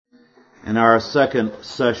In our second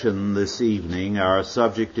session this evening, our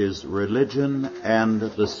subject is religion and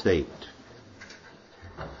the state.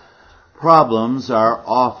 Problems are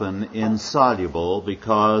often insoluble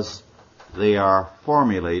because they are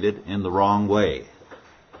formulated in the wrong way.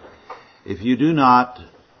 If you do not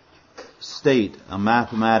state a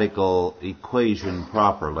mathematical equation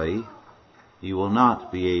properly, you will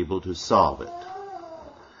not be able to solve it.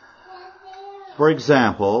 For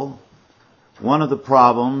example, one of the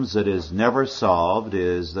problems that is never solved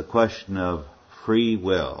is the question of free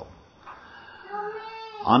will.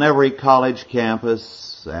 On every college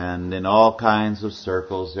campus and in all kinds of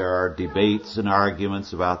circles, there are debates and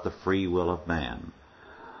arguments about the free will of man.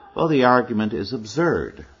 Well, the argument is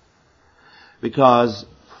absurd, because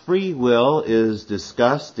free will is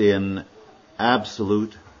discussed in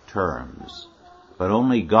absolute terms, but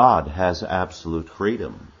only God has absolute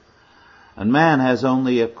freedom. And man has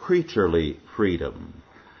only a creaturely freedom.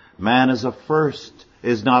 Man is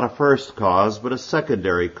not a first cause, but a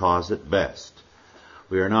secondary cause at best.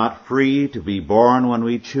 We are not free to be born when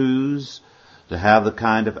we choose, to have the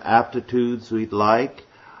kind of aptitudes we'd like,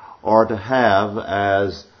 or to have,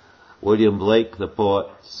 as William Blake the poet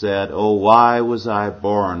said, "Oh, why was I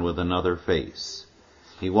born with another face?"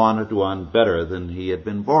 He wanted one better than he had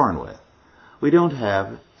been born with. We don't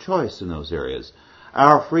have choice in those areas.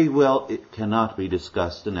 Our free will, it cannot be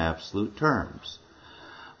discussed in absolute terms.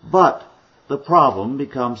 But the problem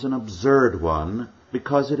becomes an absurd one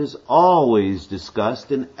because it is always discussed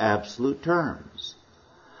in absolute terms.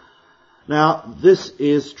 Now, this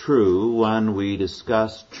is true when we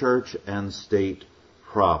discuss church and state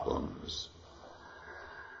problems.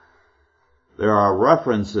 There are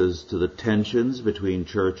references to the tensions between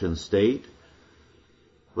church and state,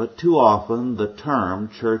 but too often the term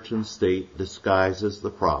church and state disguises the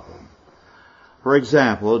problem. For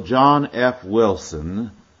example, John F.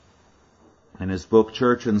 Wilson, in his book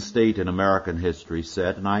Church and State in American History,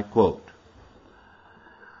 said, and I quote,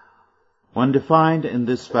 "When defined in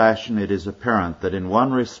this fashion, it is apparent that in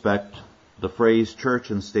one respect the phrase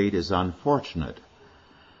church and state is unfortunate,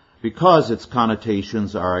 because its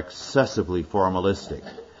connotations are excessively formalistic.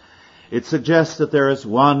 It suggests that there is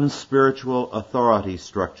one spiritual authority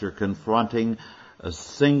structure confronting a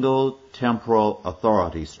single temporal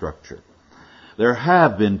authority structure. There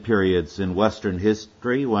have been periods in Western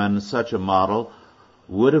history when such a model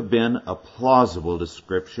would have been a plausible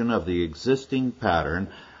description of the existing pattern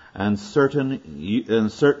and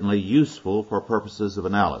certainly useful for purposes of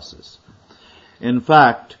analysis. In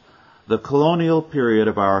fact, the colonial period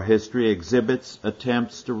of our history exhibits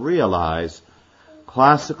attempts to realize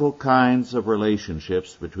classical kinds of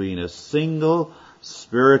relationships between a single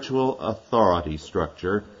spiritual authority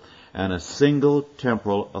structure and a single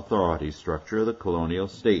temporal authority structure, the colonial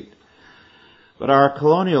state. But our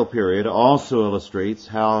colonial period also illustrates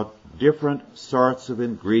how different sorts of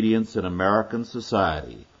ingredients in American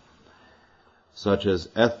society, such as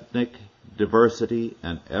ethnic diversity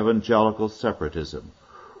and evangelical separatism,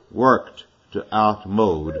 worked to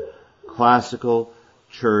outmode classical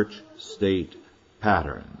church-state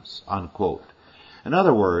patterns," unquote. In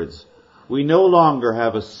other words, we no longer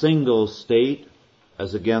have a single state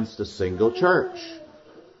as against a single church.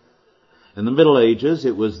 In the Middle Ages,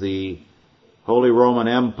 it was the Holy Roman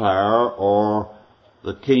Empire or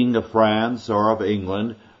the King of France or of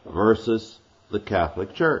England versus the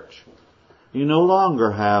Catholic Church. You no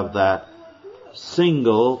longer have that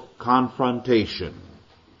single confrontation.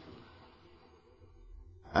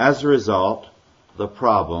 As a result, the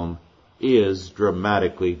problem is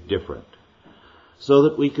dramatically different, so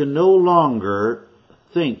that we can no longer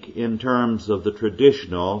think in terms of the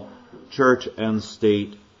traditional church and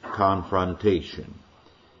state confrontation.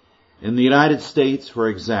 In the United States, for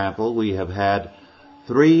example, we have had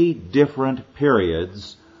 3 different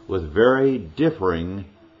periods with very differing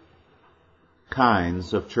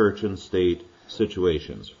kinds of church and state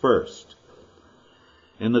situations. First,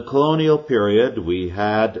 in the colonial period, we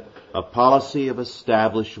had a policy of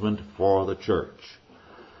establishment for the church,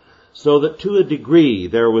 so that to a degree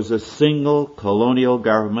there was a single colonial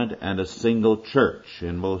government and a single church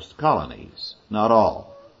in most colonies, not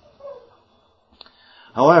all.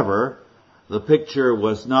 However, the picture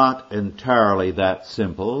was not entirely that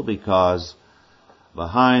simple, because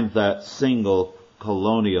behind that single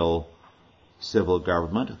colonial civil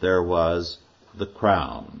government there was the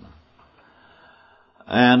crown.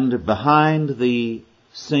 And behind the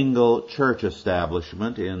single church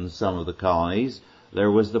establishment in some of the colonies,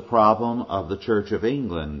 there was the problem of the Church of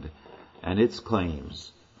England and its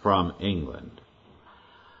claims from England.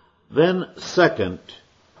 Then, second,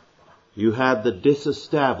 you had the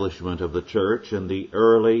disestablishment of the church in the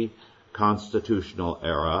early constitutional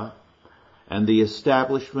era and the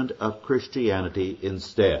establishment of Christianity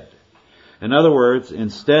instead. In other words,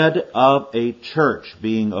 instead of a church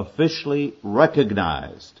being officially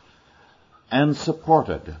recognized and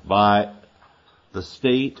supported by the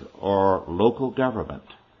state or local government,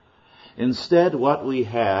 instead what we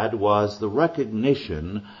had was the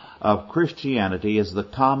recognition of Christianity as the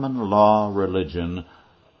common law religion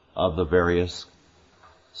of the various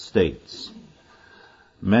states.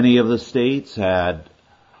 Many of the states had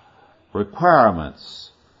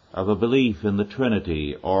requirements of a belief in the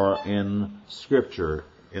Trinity or in Scripture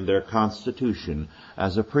in their constitution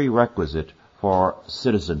as a prerequisite for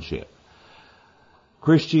citizenship.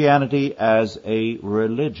 Christianity as a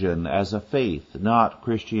religion, as a faith, not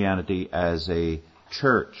Christianity as a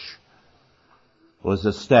church, was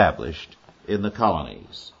established in the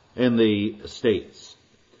colonies, in the states.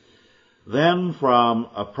 Then from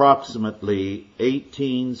approximately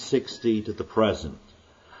 1860 to the present,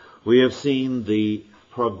 we have seen the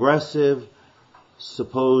progressive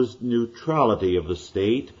supposed neutrality of the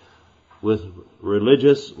state with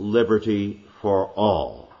religious liberty for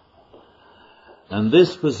all. And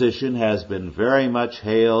this position has been very much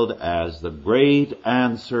hailed as the great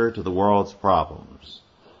answer to the world's problems.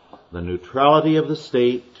 The neutrality of the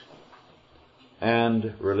state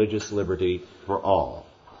and religious liberty for all.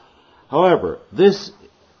 However, this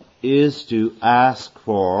is to ask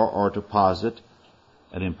for or to posit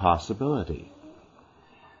an impossibility,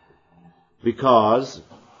 because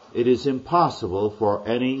it is impossible for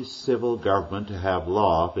any civil government to have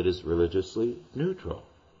law if it is religiously neutral.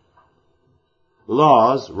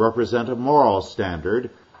 Laws represent a moral standard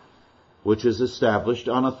which is established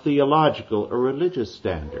on a theological or religious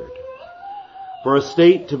standard. For a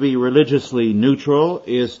state to be religiously neutral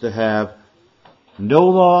is to have no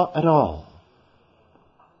law at all.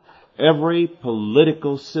 Every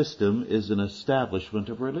political system is an establishment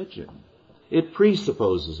of religion. It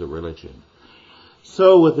presupposes a religion.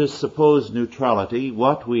 So with this supposed neutrality,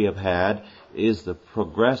 what we have had is the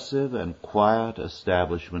progressive and quiet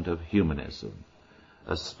establishment of humanism.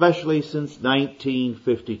 Especially since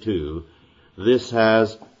 1952, this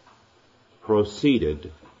has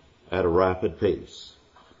proceeded at a rapid pace.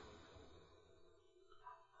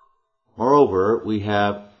 Moreover, we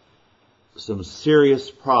have some serious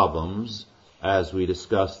problems as we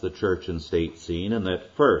discuss the church and state scene, and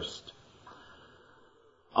that first,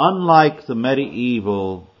 unlike the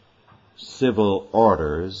medieval civil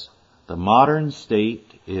orders, the modern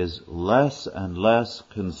state is less and less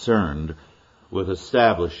concerned with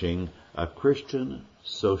establishing a Christian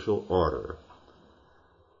social order,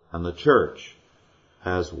 and the church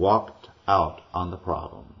has walked out on the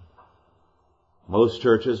problem. Most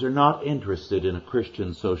churches are not interested in a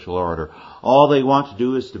Christian social order. All they want to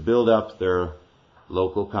do is to build up their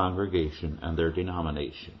local congregation and their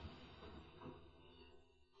denomination.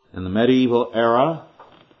 In the medieval era,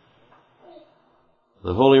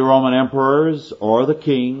 the Holy Roman Emperors or the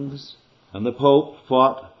kings and the Pope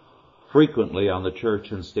fought frequently on the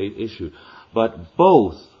church and state issue, but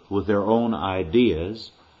both, with their own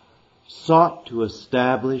ideas, sought to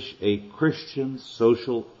establish a Christian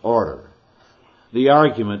social order. The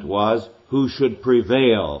argument was who should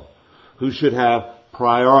prevail, who should have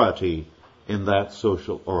priority in that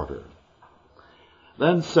social order.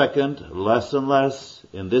 Then second, less and less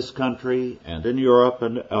in this country and in Europe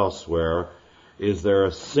and elsewhere, is there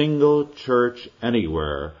a single church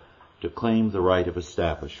anywhere to claim the right of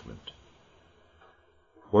establishment.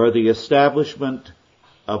 Where the establishment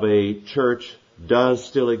of a church does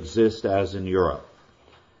still exist, as in Europe,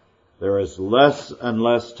 there is less and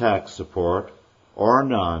less tax support, or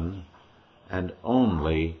none, and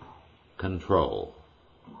only control.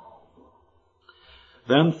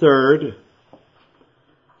 Then third,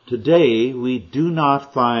 today we do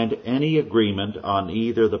not find any agreement on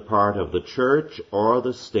either the part of the church or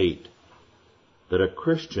the state that a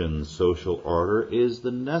Christian social order is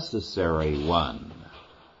the necessary one.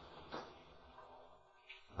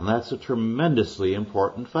 And that's a tremendously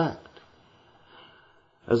important fact.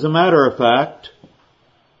 As a matter of fact,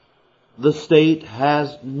 the state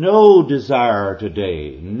has no desire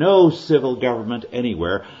today, no civil government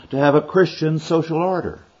anywhere, to have a Christian social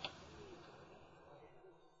order.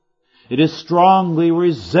 It is strongly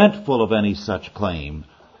resentful of any such claim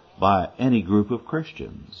by any group of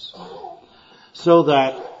Christians. So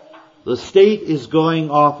that the state is going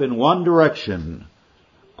off in one direction,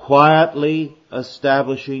 quietly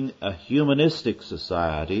establishing a humanistic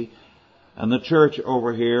society, and the church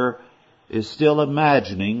over here is still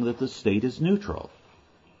imagining that the state is neutral.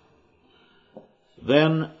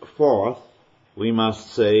 Then, fourth, we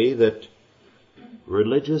must say that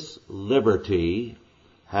religious liberty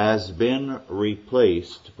has been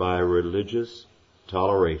replaced by religious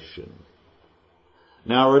toleration.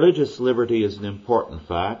 Now, religious liberty is an important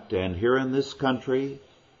fact, and here in this country,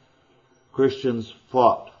 Christians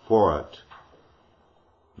fought for it.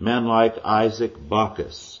 Men like Isaac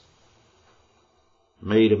Bacchus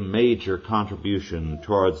made a major contribution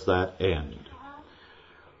towards that end.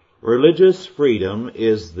 Religious freedom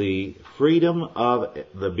is the freedom of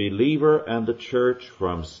the believer and the church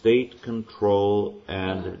from state control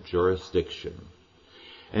and jurisdiction.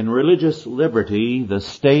 In religious liberty, the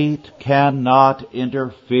state cannot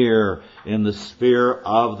interfere in the sphere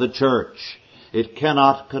of the church. It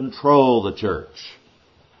cannot control the church.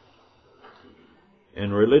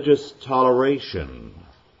 In religious toleration,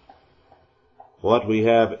 what we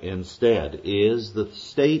have instead is that the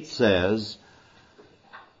state says,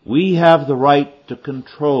 we have the right to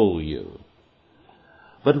control you,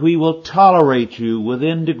 but we will tolerate you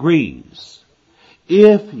within degrees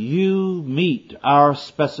if you meet our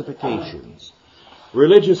specifications.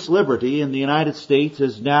 Religious liberty in the United States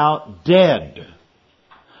is now dead.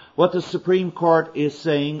 What the Supreme Court is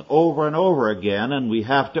saying over and over again, and we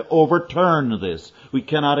have to overturn this, we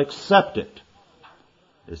cannot accept it,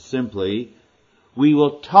 is simply, we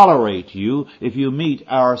will tolerate you if you meet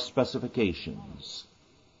our specifications.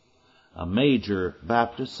 A major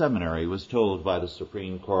Baptist seminary was told by the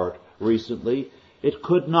Supreme Court recently it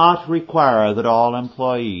could not require that all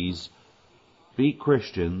employees be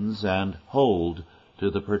Christians and hold to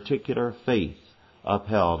the particular faith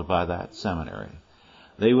upheld by that seminary.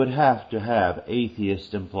 They would have to have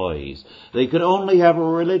atheist employees. They could only have a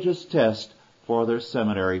religious test for their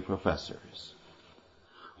seminary professors.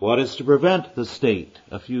 What is to prevent the state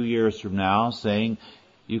a few years from now saying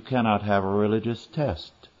you cannot have a religious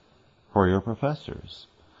test for your professors?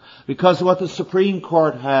 Because what the Supreme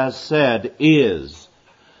Court has said is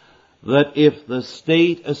that if the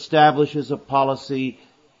state establishes a policy,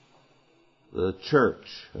 the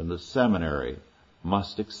church and the seminary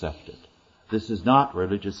must accept it. This is not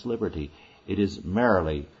religious liberty. It is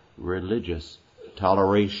merely religious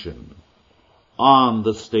toleration on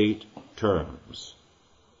the state terms.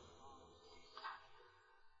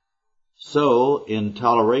 So, in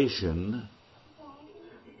toleration,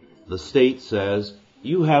 the state says,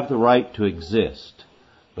 you have the right to exist,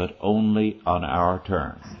 but only on our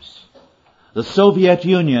terms. The Soviet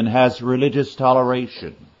Union has religious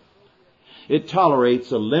toleration. It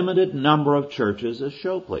tolerates a limited number of churches as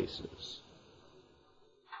showplaces.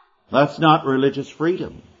 That's not religious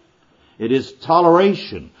freedom. It is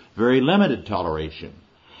toleration, very limited toleration.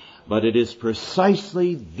 But it is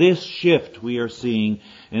precisely this shift we are seeing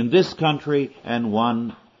in this country and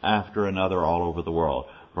one after another all over the world,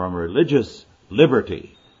 from religious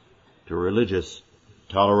liberty to religious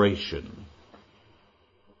toleration.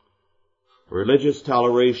 Religious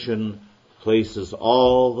toleration places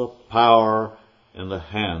all the power in the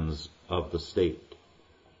hands of the state.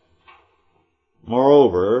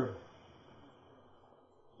 Moreover,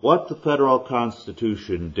 what the federal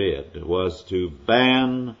Constitution did was to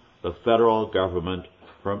ban the federal government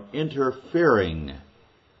from interfering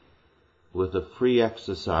with the free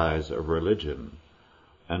exercise of religion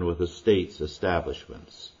and with the state's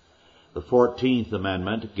establishments. The 14th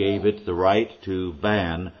Amendment gave it the right to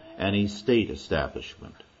ban any state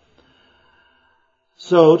establishment.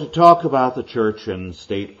 So, to talk about the church and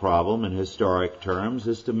state problem in historic terms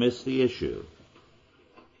is to miss the issue.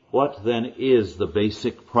 What then is the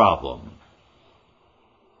basic problem?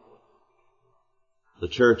 The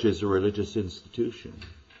church is a religious institution.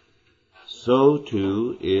 So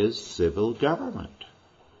too is civil government.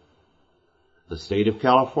 The state of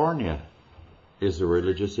California is a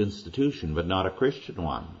religious institution, but not a Christian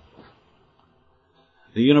one.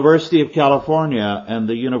 The University of California and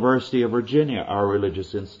the University of Virginia are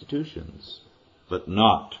religious institutions, but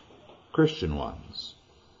not Christian ones.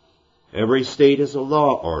 Every state is a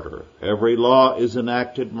law order. Every law is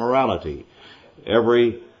enacted morality.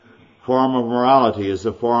 Every form of morality is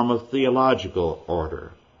a form of theological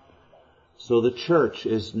order. So the church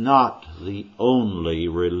is not the only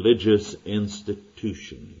religious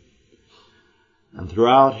institution. And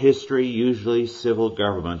throughout history, usually civil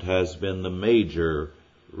government has been the major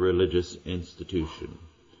religious institution.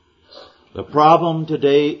 The problem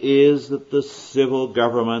today is that the civil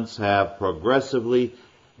governments have progressively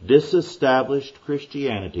disestablished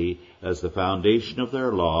Christianity as the foundation of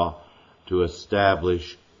their law to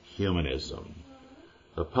establish humanism.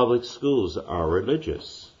 The public schools are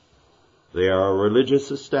religious. They are a religious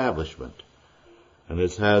establishment, and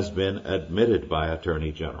this has been admitted by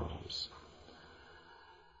attorney generals.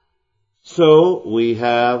 So we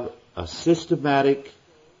have a systematic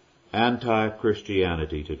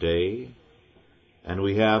anti-Christianity today, and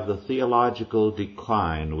we have the theological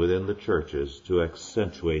decline within the churches to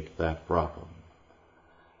accentuate that problem.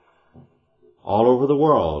 All over the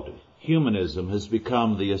world, humanism has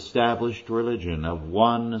become the established religion of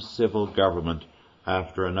one civil government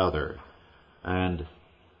after another, and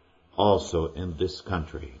also in this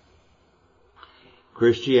country.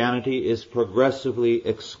 Christianity is progressively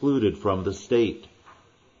excluded from the state,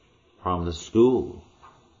 from the school,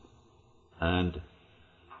 and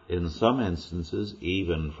in some instances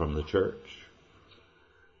even from the church.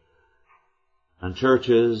 And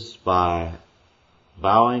churches, by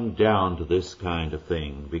bowing down to this kind of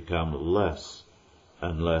thing, become less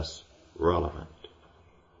and less relevant.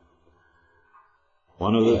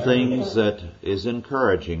 One of the things that is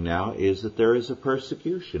encouraging now is that there is a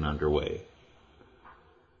persecution underway.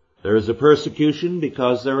 There is a persecution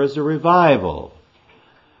because there is a revival,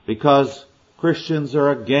 because Christians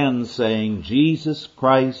are again saying Jesus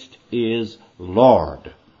Christ is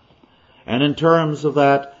Lord, and in terms of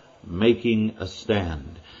that, making a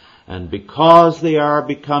stand. And because they are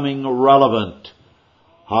becoming relevant,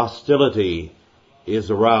 hostility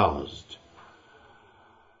is aroused.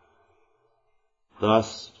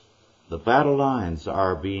 Thus, the battle lines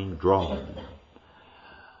are being drawn.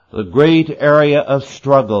 The great area of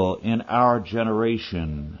struggle in our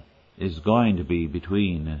generation is going to be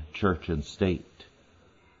between church and state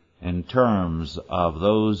in terms of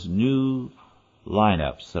those new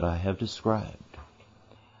lineups that I have described.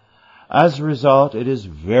 As a result, it is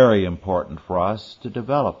very important for us to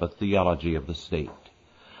develop a theology of the state.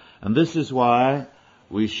 And this is why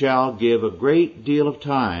we shall give a great deal of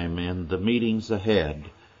time in the meetings ahead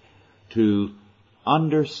to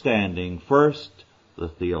understanding first the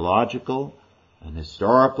theological and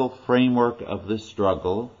historical framework of this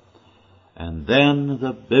struggle, and then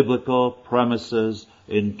the biblical premises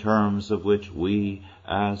in terms of which we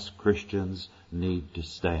as Christians need to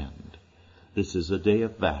stand. This is a day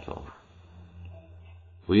of battle.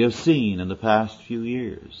 We have seen in the past few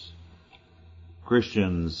years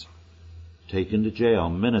Christians taken to jail,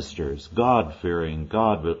 ministers, God-fearing,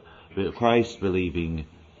 Christ-believing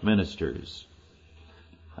ministers,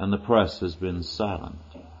 and the press has been silent.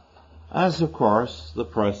 As, of course, the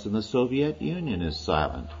press in the Soviet Union is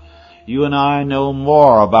silent. You and I know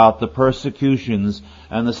more about the persecutions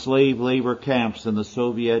and the slave labor camps in the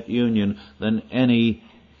Soviet Union than any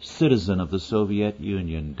citizen of the Soviet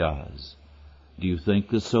Union does. Do you think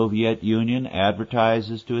the Soviet Union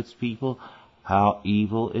advertises to its people how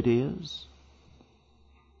evil it is?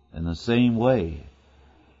 In the same way,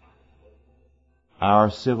 our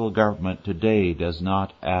civil government today does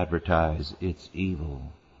not advertise its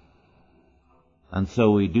evil. And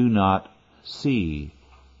so we do not see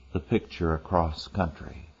the picture across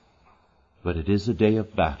country. But it is a day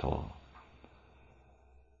of battle.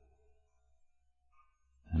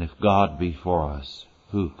 And if God be for us,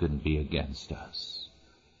 who can be against us?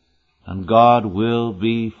 And God will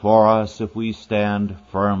be for us if we stand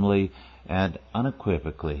firmly and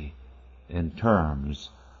unequivocally in terms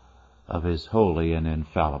of His holy and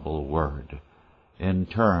infallible Word, in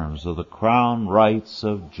terms of the crown rights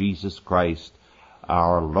of Jesus Christ,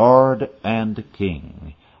 our Lord and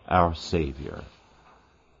King, our Savior.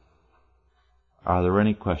 Are there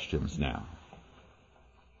any questions now?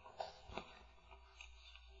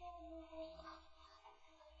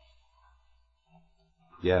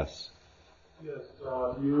 Yes. Yes,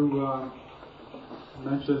 you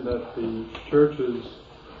mentioned that the churches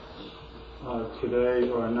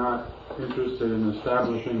today are not interested in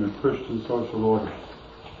establishing a Christian social order.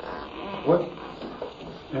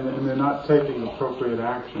 And they're not taking appropriate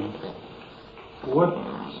action. What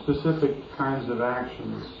specific kinds of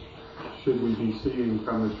actions should we be seeing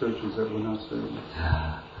from the churches that we're not seeing?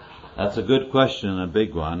 That's a good question and a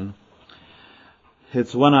big one.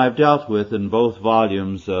 It's one I've dealt with in both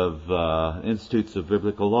volumes of Institutes of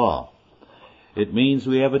Biblical Law. It means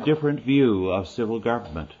we have a different view of civil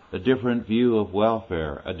government, a different view of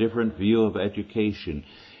welfare, a different view of education.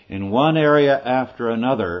 In one area after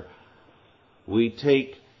another, we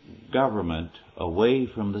take government away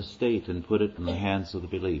from the state and put it in the hands of the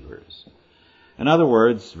believers. In other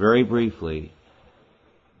words, very briefly,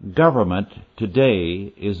 government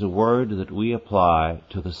today is a word that we apply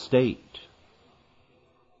to the state.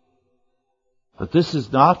 But this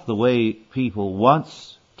is not the way people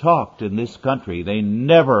once talked in this country. They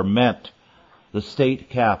never meant the state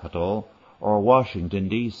capital or Washington,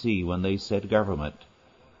 D.C. when they said government.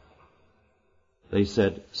 They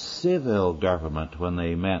said civil government when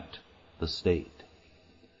they meant the state.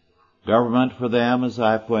 Government for them, as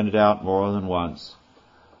I pointed out more than once,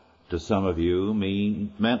 to some of you,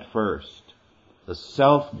 meant first the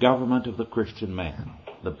self-government of the Christian man,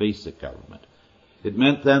 the basic government. It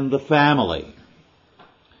meant then the family.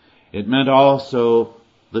 It meant also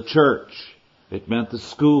the church. It meant the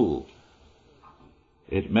school.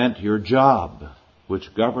 It meant your job,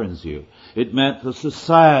 which governs you. It meant the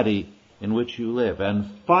society in which you live. And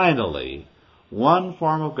finally, one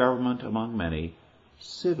form of government among many,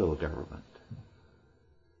 civil government.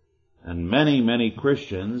 And many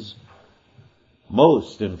Christians,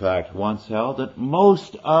 most in fact once held that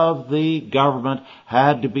most of the government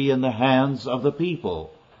had to be in the hands of the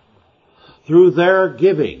people through their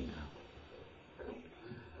giving.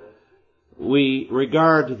 We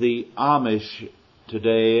regard the Amish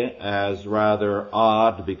today as rather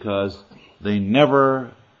odd because they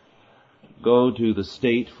never go to the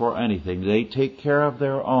state for anything. They take care of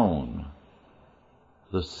their own.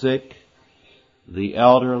 The sick, the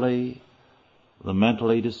elderly, the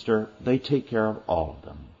mentally disturbed, they take care of all of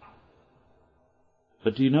them.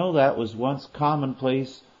 But do you know that was once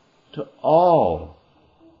commonplace to all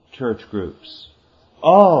church groups,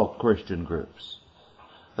 all Christian groups?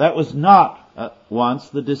 That was not once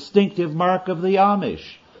the distinctive mark of the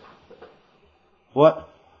Amish. What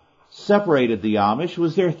separated the Amish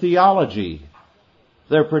was their theology,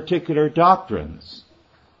 their particular doctrines.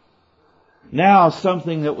 Now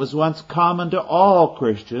something that was once common to all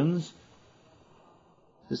Christians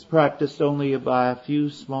is practiced only by a few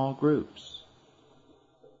small groups.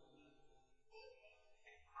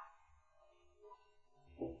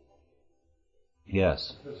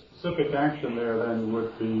 Yes. The specific action there then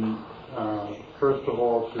would be, first of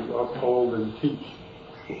all, to uphold and teach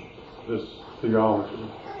this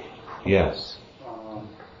theology. Yes.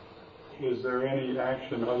 Is there any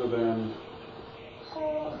action other than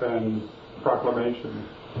proclamation?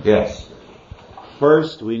 Yes.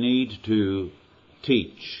 First, we need to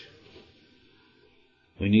teach.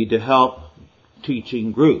 We need to help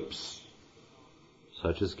teaching groups,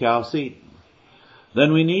 such as Chalcedon.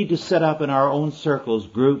 Then we need to set up in our own circles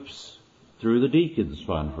groups through the Deacons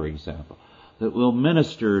Fund, for example, that will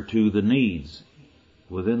minister to the needs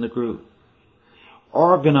within the group.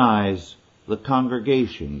 Organize the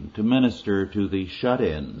congregation to minister to the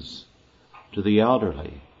shut-ins, to the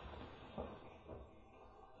elderly.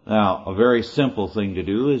 Now, a very simple thing to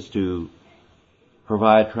do is to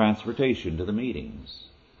provide transportation to the meetings.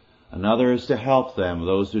 Another is to help them,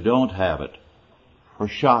 those who don't have it, for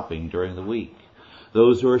shopping during the week.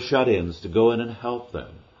 Those who are shut-ins, to go in and help them.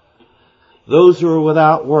 Those who are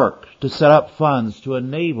without work, to set up funds to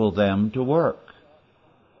enable them to work.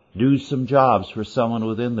 Do some jobs for someone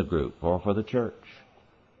within the group or for the church.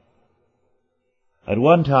 At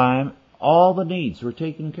one time, all the needs were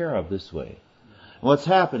taken care of this way. What's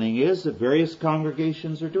happening is that various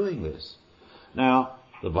congregations are doing this. Now,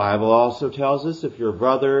 the Bible also tells us if your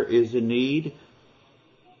brother is in need,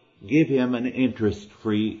 give him an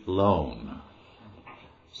interest-free loan.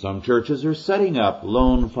 Some churches are setting up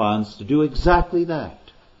loan funds to do exactly that.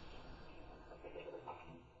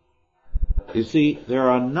 You see, there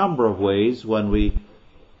are a number of ways when we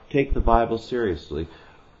take the Bible seriously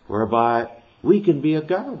whereby we can be a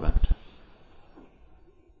government.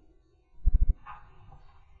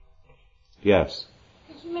 Yes.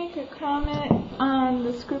 Could you make a comment on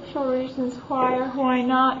the scriptural reasons why or why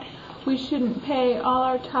not we shouldn't pay all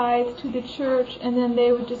our tithes to the church and then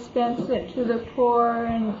they would dispense it to the poor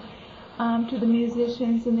and to the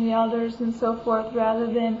musicians and the elders and so forth, rather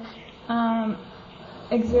than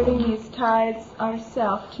exerting these tithes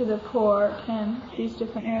ourselves to the poor and these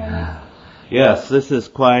different areas? Yes, this is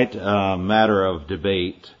quite a matter of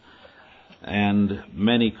debate, and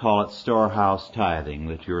many call it storehouse tithing,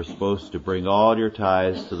 that you're supposed to bring all your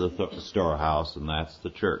tithes to the storehouse, and that's the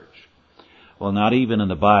church. Well, not even in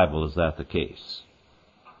the Bible is that the case.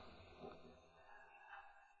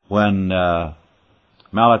 When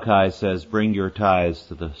Malachi says, bring your tithes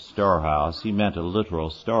to the storehouse, he meant a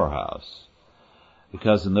literal storehouse.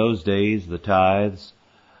 Because in those days, the tithes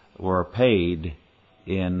were paid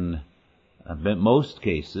in most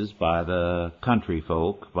cases by the country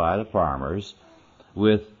folk, by the farmers,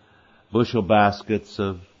 with bushel baskets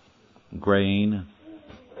of grain,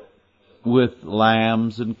 with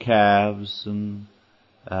lambs and calves and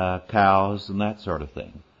cows and that sort of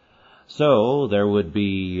thing. So there would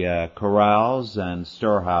be corrals and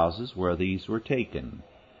storehouses where these were taken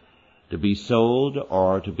to be sold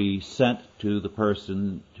or to be sent to the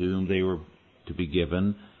person to whom they were to be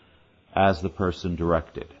given as the person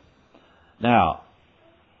directed. Now,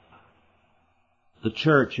 the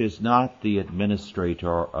church is not the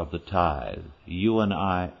administrator of the tithe. You and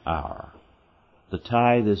I are. The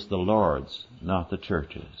tithe is the Lord's, not the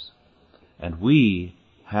church's. and we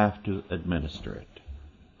have to administer it.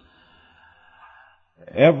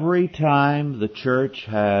 Every time the church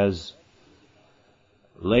has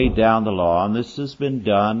laid down the law, and this has been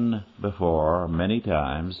done before many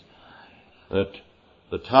times, that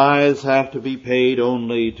the tithes have to be paid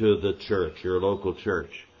only to the church, your local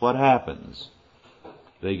church. What happens?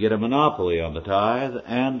 They get a monopoly on the tithe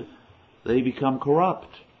and they become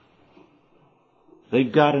corrupt.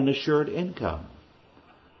 They've got an assured income.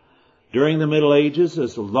 During the Middle Ages,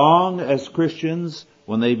 as long as Christians,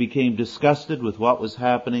 when they became disgusted with what was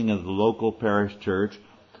happening in the local parish church,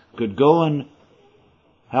 could go and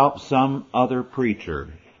help some other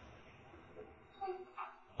preacher,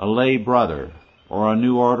 a lay brother, or a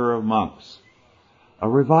new order of monks, a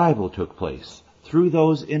revival took place through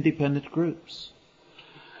those independent groups.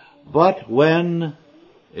 But when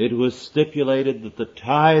it was stipulated that the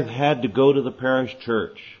tithe had to go to the parish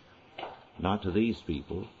church, not to these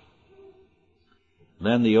people,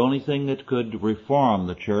 then the only thing that could reform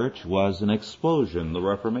the church was an explosion, the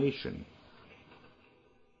Reformation.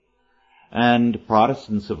 And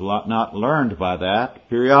Protestants have not learned by that.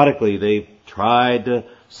 Periodically they've tried to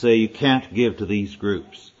say you can't give to these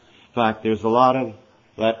groups. In fact, there's a lot of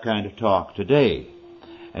that kind of talk today.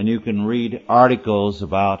 And you can read articles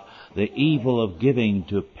about the evil of giving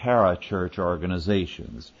to parachurch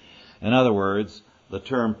organizations. In other words, the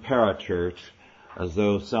term parachurch, as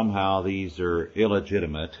though somehow these are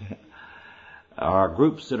illegitimate, are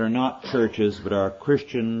groups that are not churches but are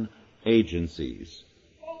Christian agencies.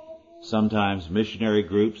 Sometimes missionary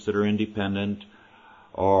groups that are independent,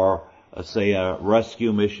 or say a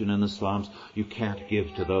rescue mission in the slums. You can't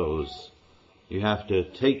give to those. You have to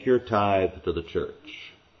take your tithe to the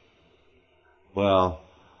church. Well,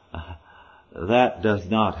 that does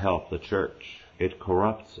not help the church. It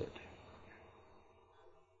corrupts it.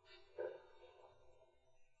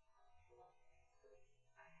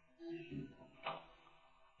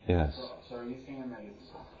 Yes. So are you saying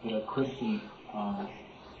that a Christian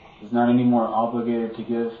is not any more obligated to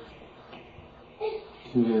give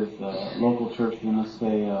to his local church than, let's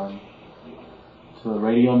say, to a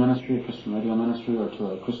radio ministry, a Christian radio ministry, or to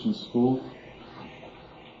a Christian school?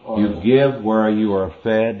 Or you give where you are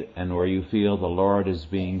fed and where you feel the Lord is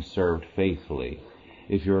being served faithfully.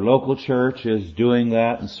 If your local church is doing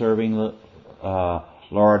that and serving the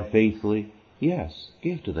Lord faithfully, yes,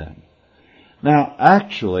 give to them. Now,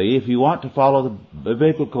 actually, if you want to follow the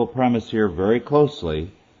biblical premise here very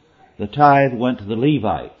closely, the tithe went to the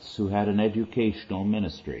Levites, who had an educational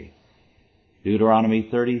ministry. Deuteronomy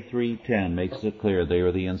 33:10 makes it clear they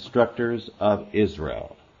were the instructors of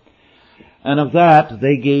Israel. And of that,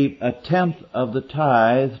 they gave 1/10 of the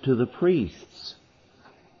tithe to the priests.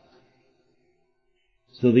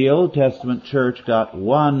 So the Old Testament church got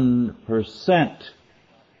 1%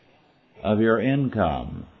 of your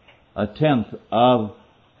income, 1/10 of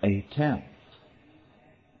 1/10.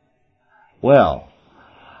 Well,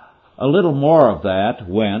 a little more of that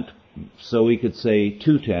went, so we could say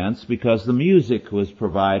 2/10, because the music was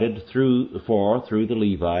provided through the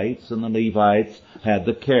Levites, and the Levites had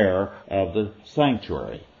the care of the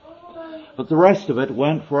sanctuary. But the rest of it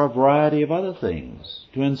went for a variety of other things,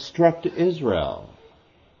 to instruct Israel.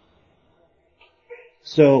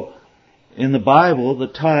 So, in the Bible, the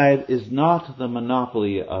tithe is not the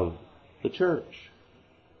monopoly of the church.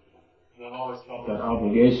 I've always felt that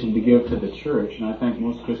obligation to give to the church, and I think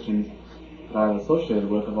most Christians that I've associated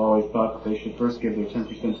with have always thought that they should first give their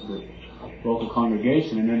 10% to the local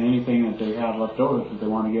congregation, and then anything that they have left over that they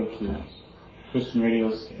want to give to Christian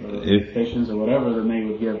radios or stations or whatever, then they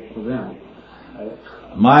would give to them.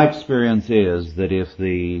 My experience is that if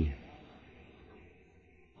the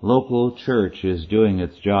local church is doing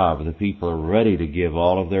its job, the people are ready to give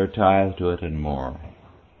all of their tithe to it and more.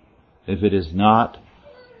 If it is not,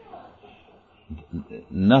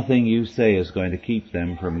 nothing you say is going to keep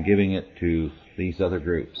them from giving it to these other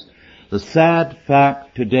groups. The sad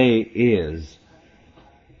fact today is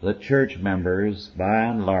that church members, by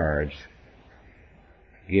and large,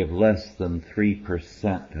 give less than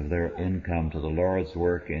 3% of their income to the Lord's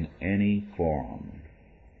work in any form.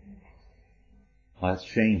 That's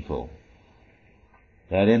shameful.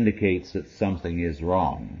 That indicates that something is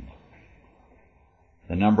wrong.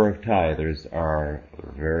 The number of tithers are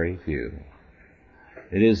very few.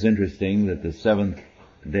 It is interesting that the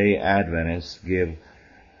Seventh-day Adventists give,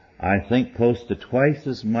 I think, close to twice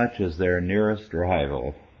as much as their nearest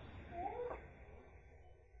rival.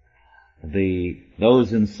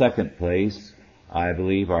 Those in second place, I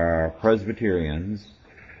believe, are Presbyterians,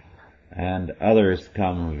 and others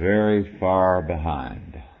come very far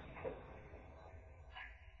behind.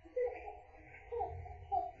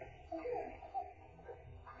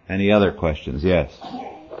 Any other questions? Yes.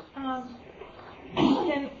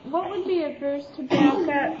 Then what would be a verse to back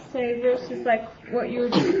up, say, verses like what you were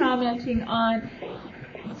just commenting on,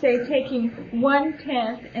 say, taking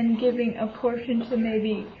 1/10 and giving a portion to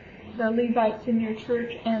maybe the Levites in your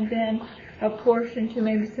church, and then a portion to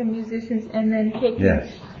maybe some musicians, and then taking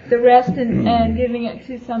the rest and giving it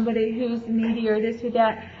to somebody who's needy or this or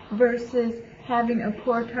that, versus having a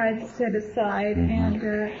poor tithe set aside? And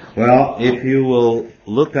well, if you will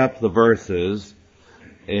look up the verses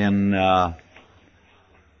in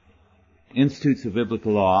Institutes of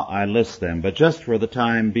Biblical Law, I list them, but just for the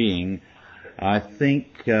time being, I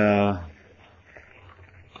think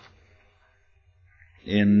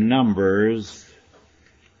in Numbers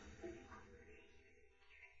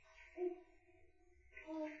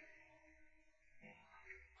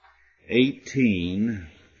 18,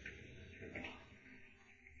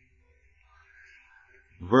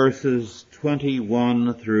 verses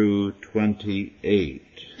 21 through 28.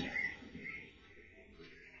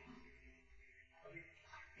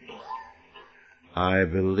 I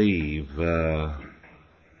believe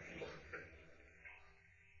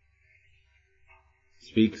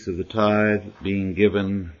speaks of the tithe being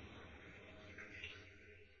given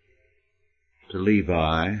to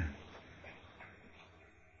Levi.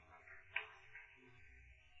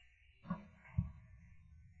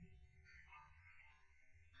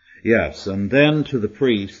 Yes, and then to the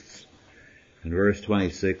priests, in verse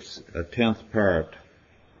 26, 1/10 part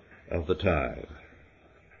of the tithe.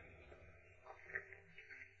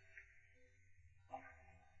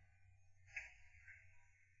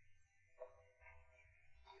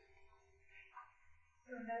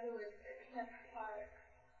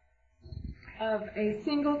 Of a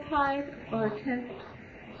single tithe, or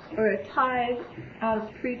a tithe out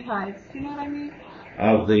of 3 tithes. Do you know what I mean?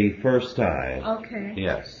 Of the first tithe. Okay.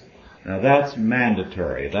 Yes. Now that's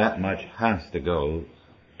mandatory. That much has to go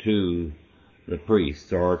to the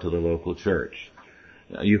priests or to the local church.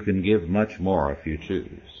 You can give much more if you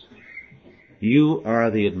choose. You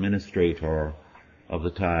are the administrator of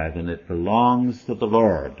the tithe, and it belongs to the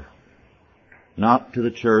Lord, not to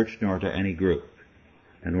the church nor to any group.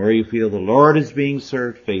 And where you feel the Lord is being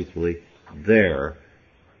served faithfully, there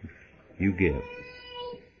you give.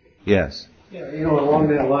 Yes? Yeah, along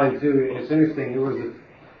that line too, it's interesting, there was a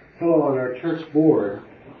fellow on our church board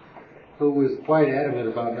who was quite adamant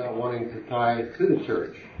about not wanting to tithe to the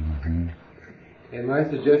church. Mm-hmm. And my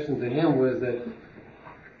suggestion to him was that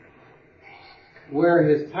where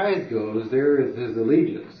his tithe goes, there is his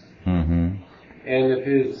allegiance. Mm-hmm. And if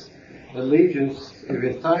his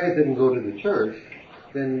tithe didn't go to the church,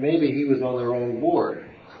 then maybe he was on the wrong board.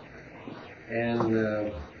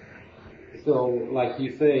 And so, like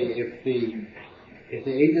you say, if the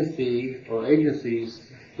agency or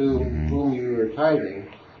agencies to whom you are tithing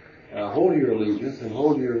hold your allegiance and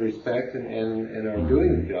hold your respect and are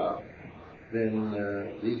doing the job, then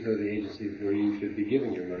these are the agencies where you should be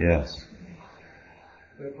giving your money. Yes.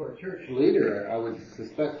 But for a church leader, I would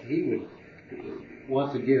suspect he would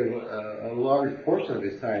want to give a large portion of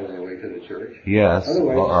his tithe anyway to the church. Yes.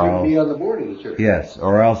 Otherwise, he shouldn't be on the board of the church. Yes,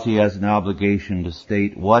 or else he has an obligation to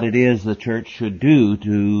state what it is the church should do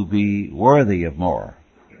to be worthy of more.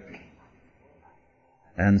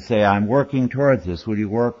 And say, I'm working towards this. Will you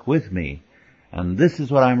work with me? And this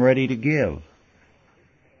is what I'm ready to give,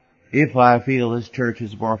 if I feel this church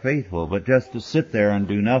is more faithful. But just to sit there and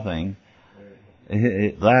do nothing,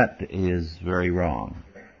 that is very wrong.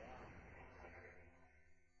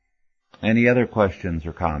 Any other questions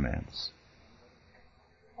or comments?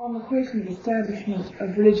 On the question of establishment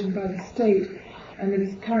of religion by the state, and there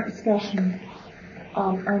is current discussion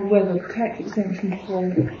on whether tax exemption for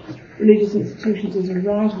religious institutions is a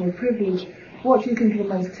right or a privilege, what do you think are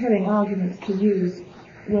the most telling arguments to use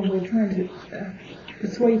when we're trying to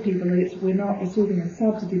persuade people that we're not receiving a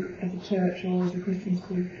subsidy as a church or as a Christian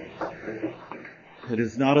school? It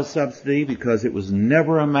is not a subsidy because it was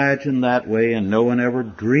never imagined that way, and no one ever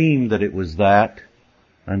dreamed that it was that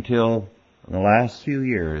until the last few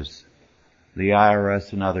years. The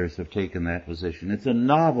IRS and others have taken that position. It's a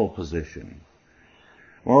novel position.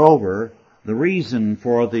 Moreover, the reason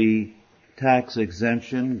for the tax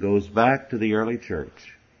exemption goes back to the early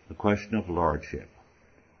church, the question of lordship.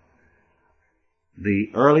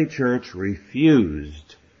 The early church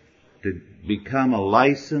refused to become a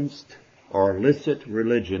licensed or licit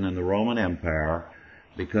religion in the Roman Empire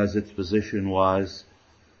because its position was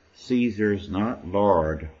Caesar's not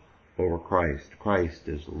Lord over Christ. Christ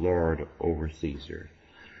is Lord over Caesar.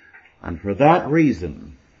 And for that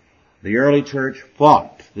reason, the early church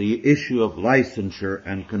fought the issue of licensure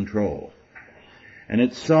and control. And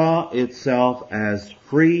it saw itself as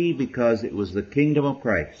free because it was the kingdom of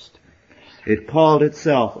Christ. It called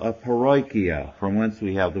itself a parochia, from whence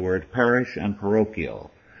we have the word parish and parochial,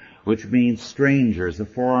 which means strangers, a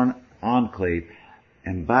foreign enclave,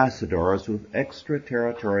 ambassadors with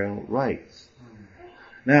extraterritorial rights.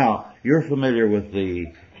 Now, you're familiar with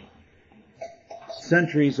the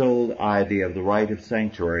centuries-old idea of the right of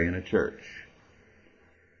sanctuary in a church,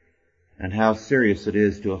 and how serious it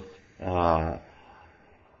is to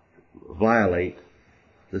violate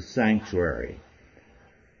the sanctuary.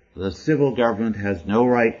 The civil government has no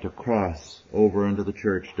right to cross over into the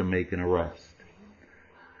church to make an arrest.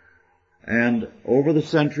 And over the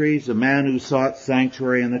centuries, a man who sought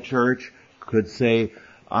sanctuary in the church could say,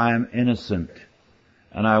 I am innocent,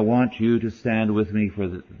 and I want you to stand with me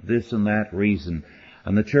for this and that reason.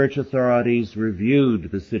 And the church authorities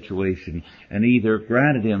reviewed the situation and either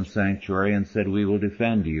granted him sanctuary and said, we will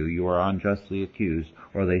defend you, you are unjustly accused,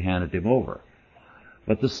 or they handed him over.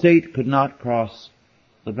 But the state could not cross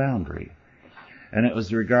the boundary. And it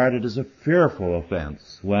was regarded as a fearful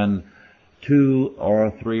offense when 2 or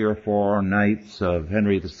 3 or 4 knights of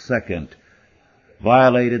Henry II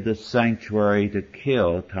violated the sanctuary to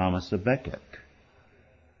kill Thomas à Becket.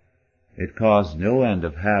 It caused no end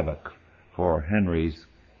of havoc for Henry's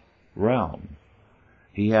realm.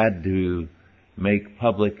 He had to make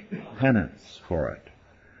public penance for it.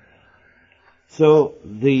 So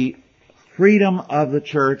the freedom of the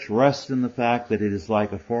church rests in the fact that it is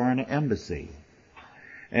like a foreign embassy.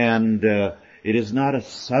 And it is not a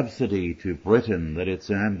subsidy to Britain that it's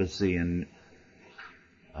an embassy in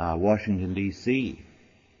Washington, D.C.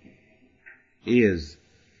 is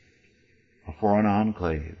a foreign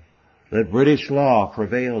enclave. That British law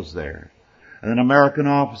prevails there. And that American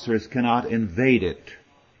officers cannot invade it.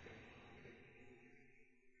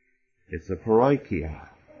 It's a parochia.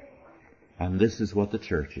 And this is what the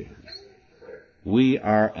church is. We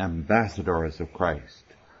are ambassadors of Christ.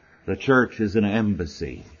 The church is an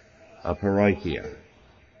embassy, a parochia.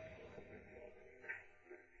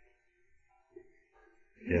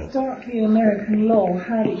 Yes. Historically, in American law,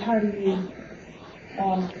 how do you,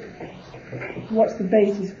 what's the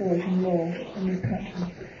basis for it in law in this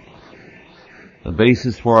country? The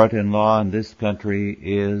basis for it in law in this country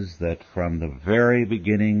is that from the very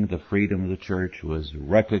beginning the freedom of the church was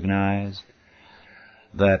recognized,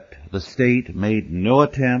 that the state made no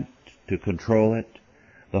attempt to control it.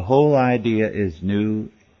 The whole idea is new.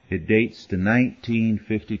 It dates to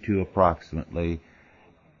 1952 approximately,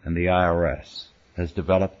 and the IRS has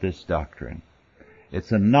developed this doctrine.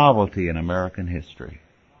 It's a novelty in American history.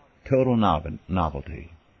 Total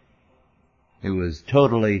novelty. It was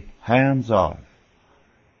totally hands-off.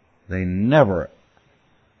 They never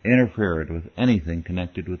interfered with anything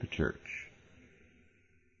connected with the church.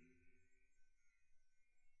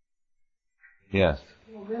 Yes?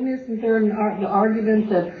 Well, then isn't there the argument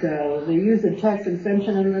that they use a tax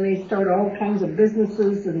exemption and then they start all kinds of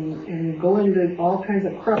businesses and go into all kinds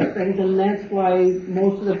of corrupt things, and that's why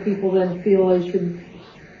most of the people then feel they should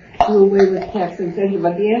do away with tax exemption?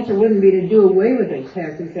 But the answer wouldn't be to do away with a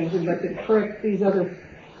tax exemption, but to correct these other...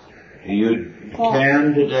 You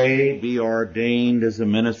can today be ordained as a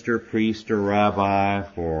minister, priest, or rabbi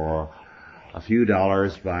for a few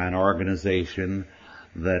dollars by an organization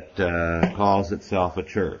that calls itself a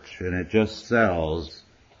church, and it just sells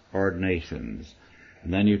ordinations.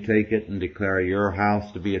 And then you take it and declare your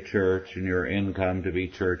house to be a church and your income to be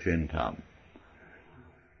church income.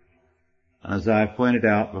 As I pointed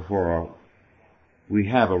out before, we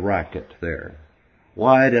have a racket there.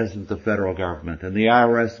 Why doesn't the federal government and the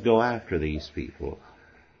IRS go after these people?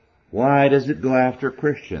 Why does it go after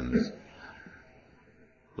Christians,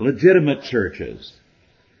 legitimate churches,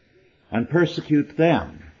 and persecute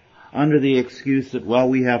them under the excuse that, well,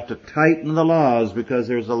 we have to tighten the laws because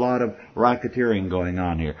there's a lot of racketeering going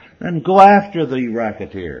on here? Then go after the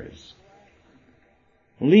racketeers.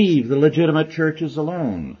 Leave the legitimate churches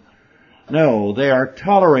alone. No, they are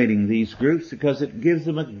tolerating these groups because it gives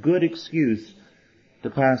them a good excuse to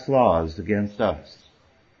pass laws against us.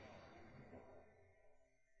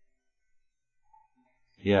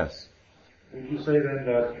 Yes? Would you say then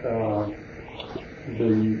that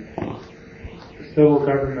the civil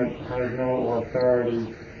government has no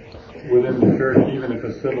authority within the church, even if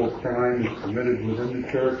a civil crime is committed within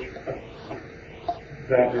the church?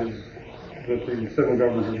 That the civil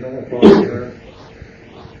government has no authority there?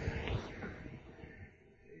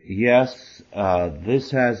 Yes,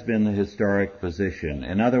 this has been the historic position.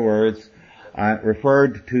 In other words, I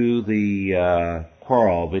referred to the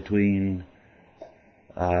quarrel between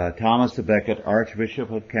Thomas à Becket,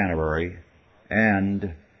 Archbishop of Canterbury,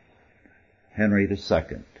 and Henry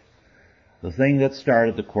II. The thing that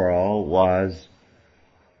started the quarrel was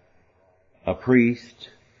a priest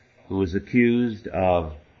who was accused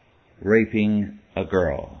of raping a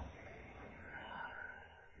girl.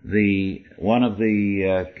 One of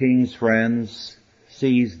the king's friends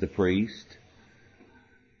seized the priest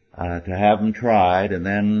to have him tried, and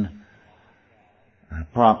then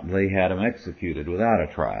promptly had him executed without a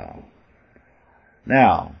trial.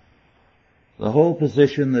 Now, the whole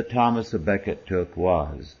position that Thomas à Becket took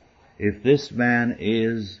was, if this man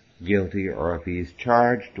is guilty or if he is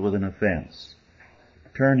charged with an offense,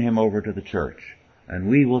 turn him over to the church, and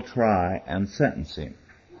we will try and sentence him.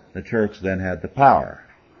 The church then had the power.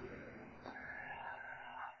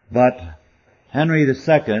 But Henry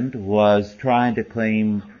II was trying to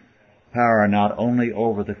claim power not only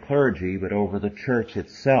over the clergy, but over the church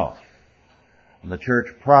itself, the church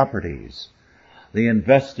properties, the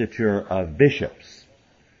investiture of bishops.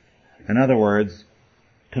 In other words,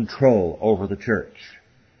 control over the church.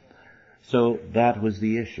 So that was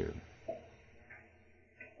the issue.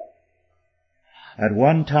 At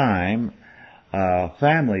one time,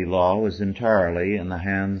 family law was entirely in the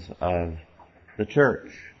hands of the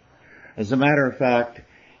church. As a matter of fact,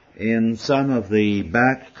 in some of the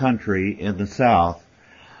back country in the South,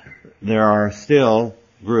 there are still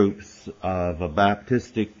groups of a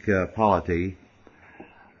Baptistic polity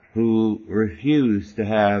who refuse to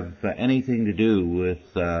have anything to do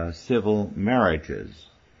with civil marriages.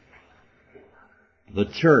 The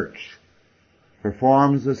church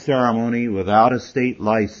performs the ceremony without a state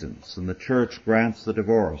license, and the church grants the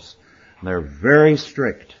divorce. And they're very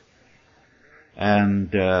strict,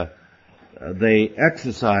 and they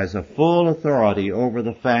exercise a full authority over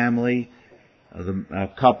the family, the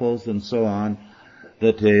couples, and so on,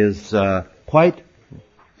 that is quite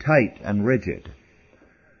tight and rigid.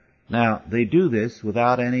 Now, they do this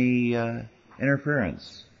without any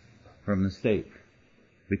interference from the state,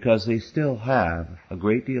 because they still have a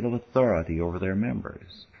great deal of authority over their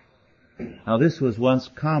members. Now, this was once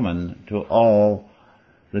common to all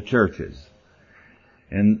the churches.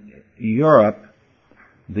 In Europe,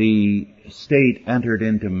 the state entered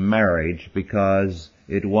into marriage because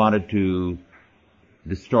it wanted to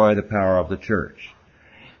destroy the power of the church.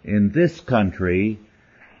 In this country,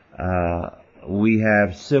 we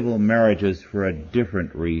have civil marriages for a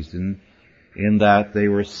different reason, in that they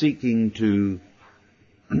were seeking to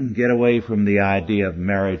get away from the idea of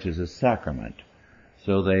marriage as a sacrament.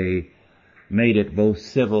 So they made it both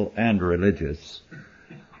civil and religious,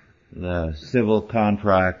 the civil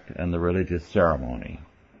contract and the religious ceremony.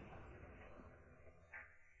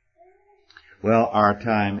 Well, our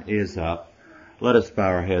time is up. Let us bow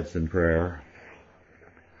our heads in prayer.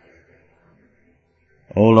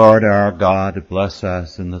 O Lord our God, bless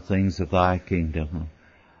us in the things of thy kingdom,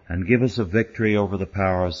 and give us a victory over the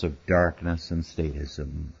powers of darkness and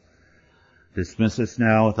statism. Dismiss us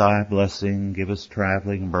now with thy blessing. Give us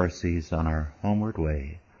traveling mercies on our homeward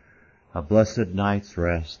way, a blessed night's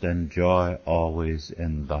rest, and joy always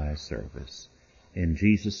in thy service. In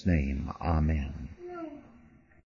Jesus' name, amen.